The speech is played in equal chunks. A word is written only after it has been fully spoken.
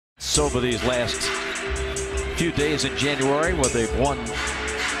sober these last few days in January, where they've won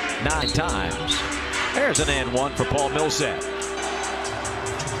 9 times. There's an and one for Paul Millsap. To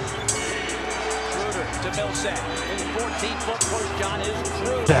Millsap. His 14-foot push shot is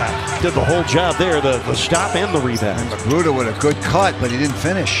through. Did the whole job there, the stop and the rebound. Magruder with a good cut, but he didn't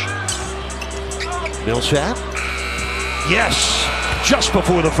finish. Millsap? Yes! Just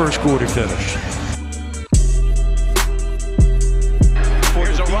before the first quarter finished.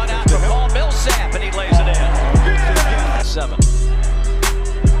 Here's a run out for Paul Millsap, and he lays it in. 7.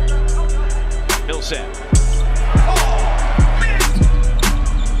 Millsap.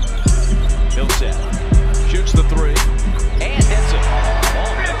 Millsap shoots the 3 and hits it.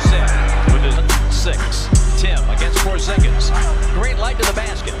 Paul Millsap with his 6. Tim against Porzingis. Green light to the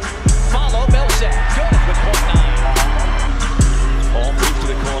basket. Follow Millsap. Good with .9. Paul moves to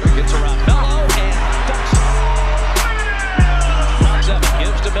the corner, gets around Mello, and dunks it. 7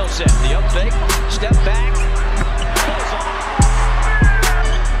 gives to Millsap. The up fake, step back.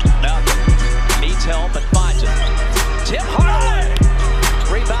 Malcolm needs help and finds it. Tim Hardaway.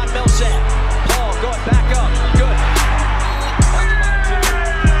 Rebound Millsap. Paul going back up. Good.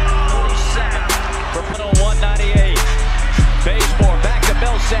 47 for 198. Bazemore back to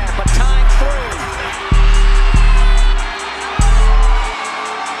Millsap. A time through.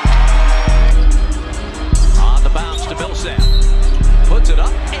 On the bounce to Millsap. Puts it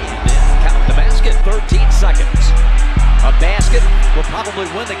up and then count the basket. 13 seconds. A basket will probably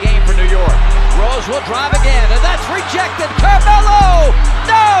win the game for New York. Rose will drive again, and that's rejected. Carmelo!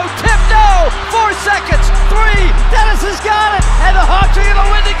 No! Tip no! 4 seconds! 3! Dennis has got it! And the Hawks are going to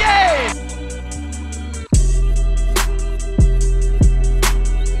win the game!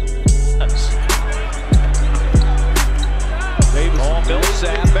 Paul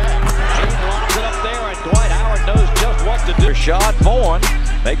Millsap back. He locks it up there, and Dwight Howard knows just what to do. Rashad Vaughn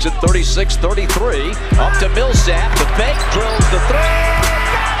makes it 36-33. Up to Millsap. The fake drills the 3. Got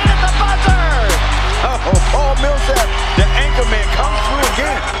it at the buzzer! Oh, Paul Millsap, the anchor man, comes through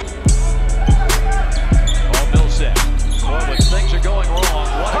again. Paul Millsap. Boy, when things are going wrong,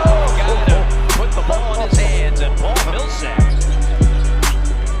 what a guy to put the ball in his hands, and Paul Millsap.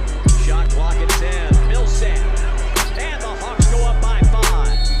 Shot clock at 10. Millsap. And the Hawks go up by 5.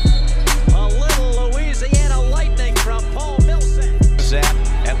 A little Louisiana lightning from Paul Millsap. Zap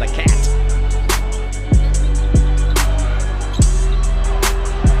and the Cat.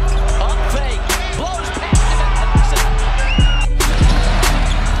 Up fake. Blows past him.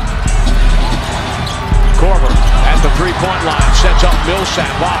 Korver at the three-point line sets up Millsap.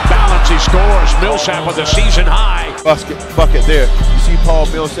 Off balance, he scores. Millsap with a season high. Bucket there. You see Paul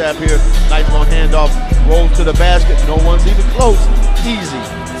Millsap here. Nice long handoff. Rolls to the basket. No one's even close. Easy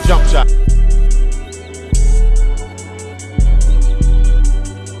jump shot.